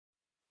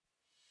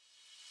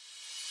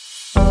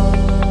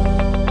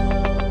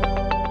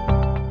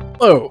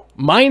Hello,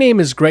 my name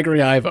is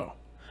Gregory Ivo.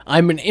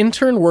 I'm an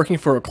intern working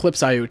for Eclipse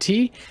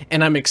IoT,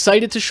 and I'm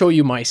excited to show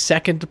you my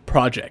second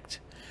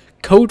project,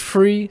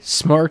 Code-Free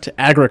Smart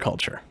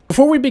Agriculture.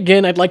 Before we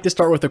begin, I'd like to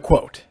start with a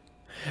quote.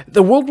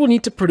 The world will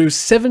need to produce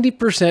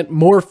 70%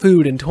 more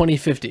food in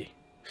 2050.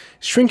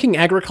 Shrinking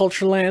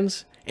agriculture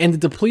lands and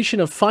the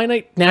depletion of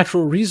finite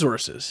natural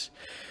resources.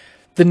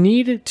 The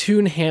need to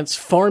enhance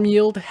farm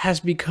yield has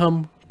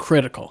become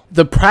critical.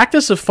 The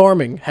practice of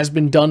farming has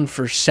been done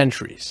for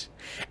centuries,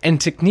 and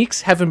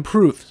techniques have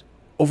improved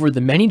over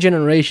the many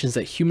generations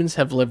that humans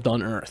have lived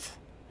on Earth.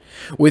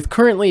 With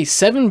currently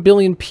 7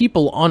 billion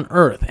people on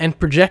Earth and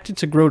projected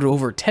to grow to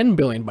over 10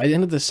 billion by the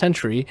end of the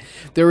century,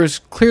 there is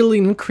clearly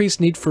an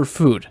increased need for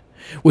food,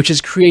 which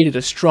has created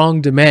a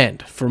strong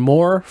demand for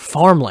more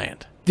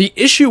farmland. The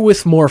issue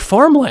with more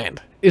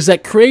farmland is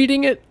that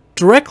creating it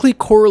directly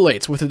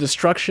correlates with the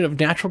destruction of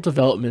natural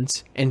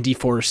developments and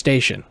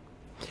deforestation.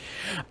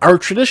 Our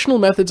traditional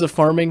methods of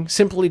farming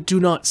simply do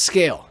not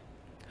scale.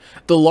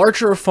 The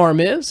larger a farm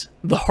is,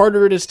 the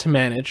harder it is to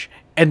manage,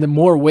 and the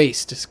more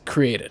waste is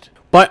created.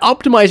 By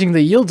optimizing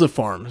the yields of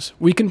farms,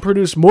 we can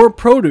produce more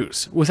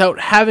produce without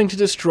having to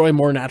destroy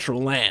more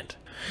natural land.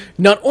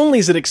 Not only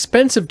is it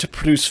expensive to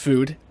produce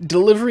food,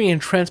 delivery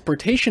and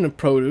transportation of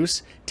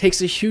produce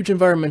takes a huge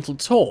environmental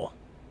toll.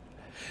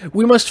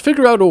 We must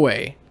figure out a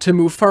way to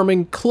move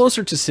farming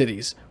closer to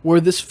cities where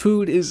this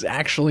food is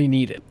actually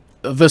needed.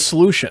 The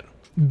solution.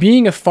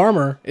 Being a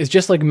farmer is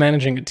just like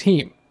managing a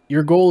team.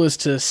 Your goal is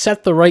to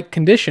set the right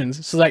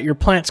conditions so that your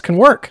plants can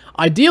work.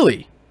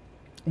 Ideally,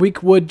 we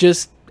would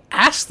just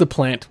ask the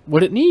plant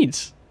what it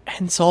needs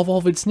and solve all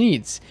of its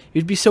needs.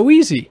 It'd be so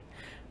easy.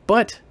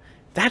 But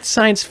that's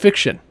science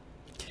fiction.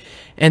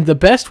 And the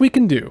best we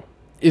can do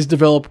is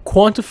develop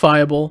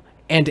quantifiable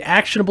and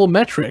actionable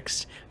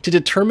metrics to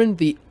determine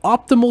the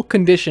optimal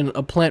condition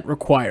a plant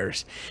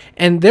requires,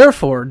 and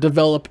therefore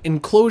develop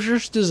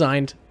enclosures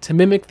designed to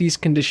mimic these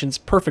conditions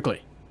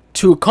perfectly.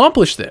 To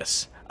accomplish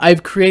this,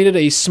 I've created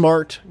a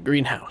smart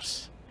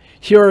greenhouse.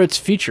 Here are its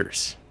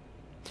features.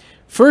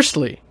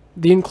 Firstly,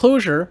 the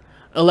enclosure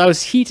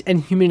allows heat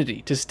and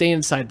humidity to stay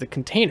inside the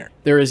container.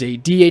 There is a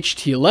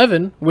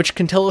DHT11, which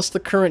can tell us the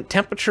current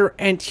temperature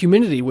and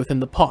humidity within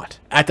the pot.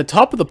 At the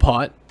top of the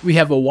pot, we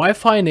have a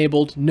Wi-Fi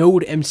enabled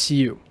Node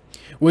MCU,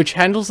 which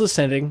handles the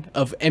sending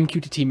of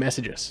MQTT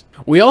messages.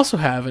 We also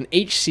have an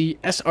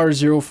HC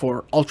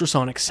SR04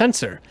 ultrasonic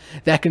sensor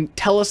that can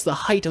tell us the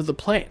height of the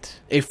plant.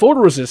 A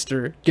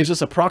photoresistor gives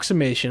us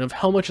approximation of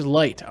how much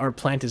light our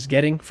plant is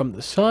getting from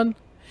the sun.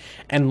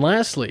 And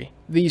lastly,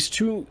 these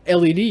two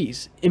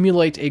LEDs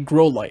emulate a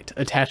grow light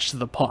attached to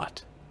the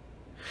pot.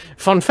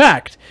 Fun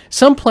fact,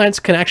 some plants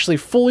can actually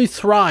fully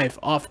thrive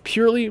off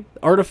purely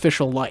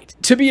artificial light.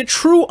 To be a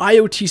true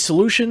IoT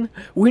solution,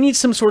 we need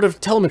some sort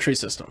of telemetry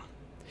system.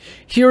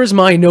 Here is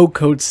my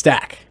no-code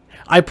stack.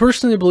 I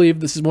personally believe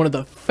this is one of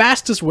the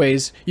fastest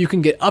ways you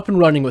can get up and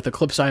running with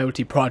Eclipse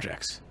IoT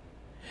projects.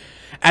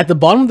 At the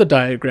bottom of the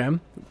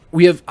diagram,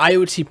 we have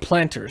IoT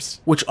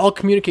planters, which all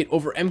communicate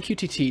over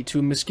MQTT to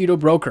a mosquito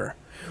broker,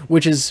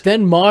 which is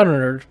then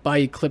monitored by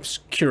Eclipse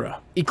Kapua.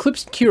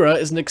 Eclipse Kapua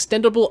is an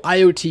extendable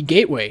IoT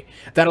gateway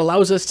that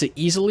allows us to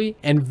easily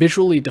and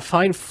visually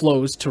define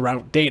flows to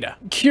route data.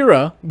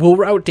 Kapua will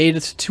route data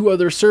to two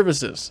other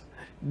services,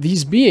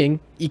 these being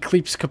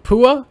Eclipse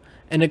Kapua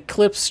and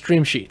Eclipse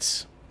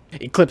Streamsheets.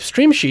 Eclipse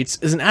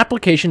Streamsheets is an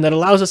application that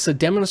allows us to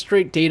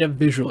demonstrate data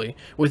visually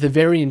with a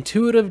very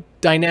intuitive,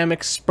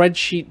 dynamic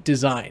spreadsheet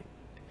design.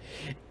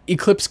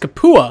 Eclipse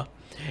Kapua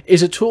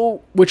is a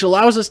tool which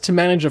allows us to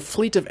manage a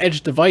fleet of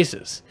edge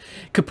devices.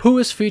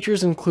 Kapua's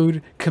features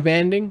include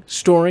commanding,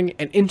 storing,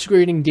 and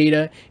integrating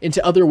data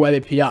into other web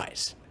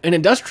APIs. An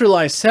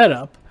industrialized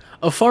setup,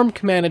 a farm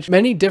can manage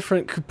many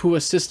different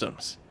Kapua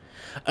systems,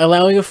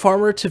 allowing a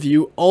farmer to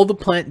view all the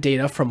plant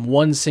data from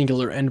one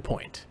singular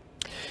endpoint.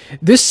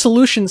 This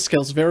solution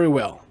scales very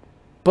well,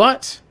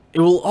 but it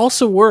will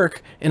also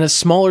work in a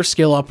smaller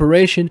scale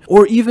operation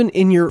or even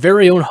in your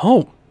very own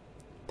home.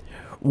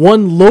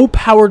 One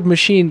low-powered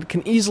machine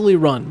can easily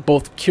run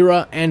both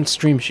Kapua and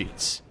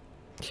Streamsheets.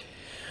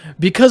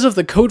 Because of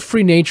the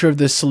code-free nature of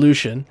this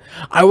solution,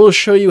 I will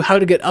show you how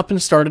to get up and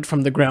started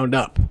from the ground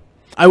up.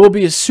 I will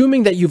be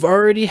assuming that you've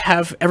already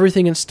have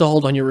everything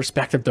installed on your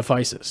respective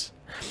devices.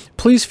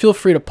 Please feel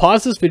free to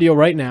pause this video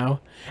right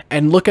now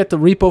and look at the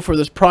repo for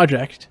this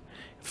project,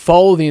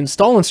 follow the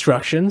install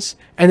instructions,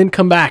 and then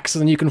come back so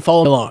then you can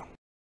follow along.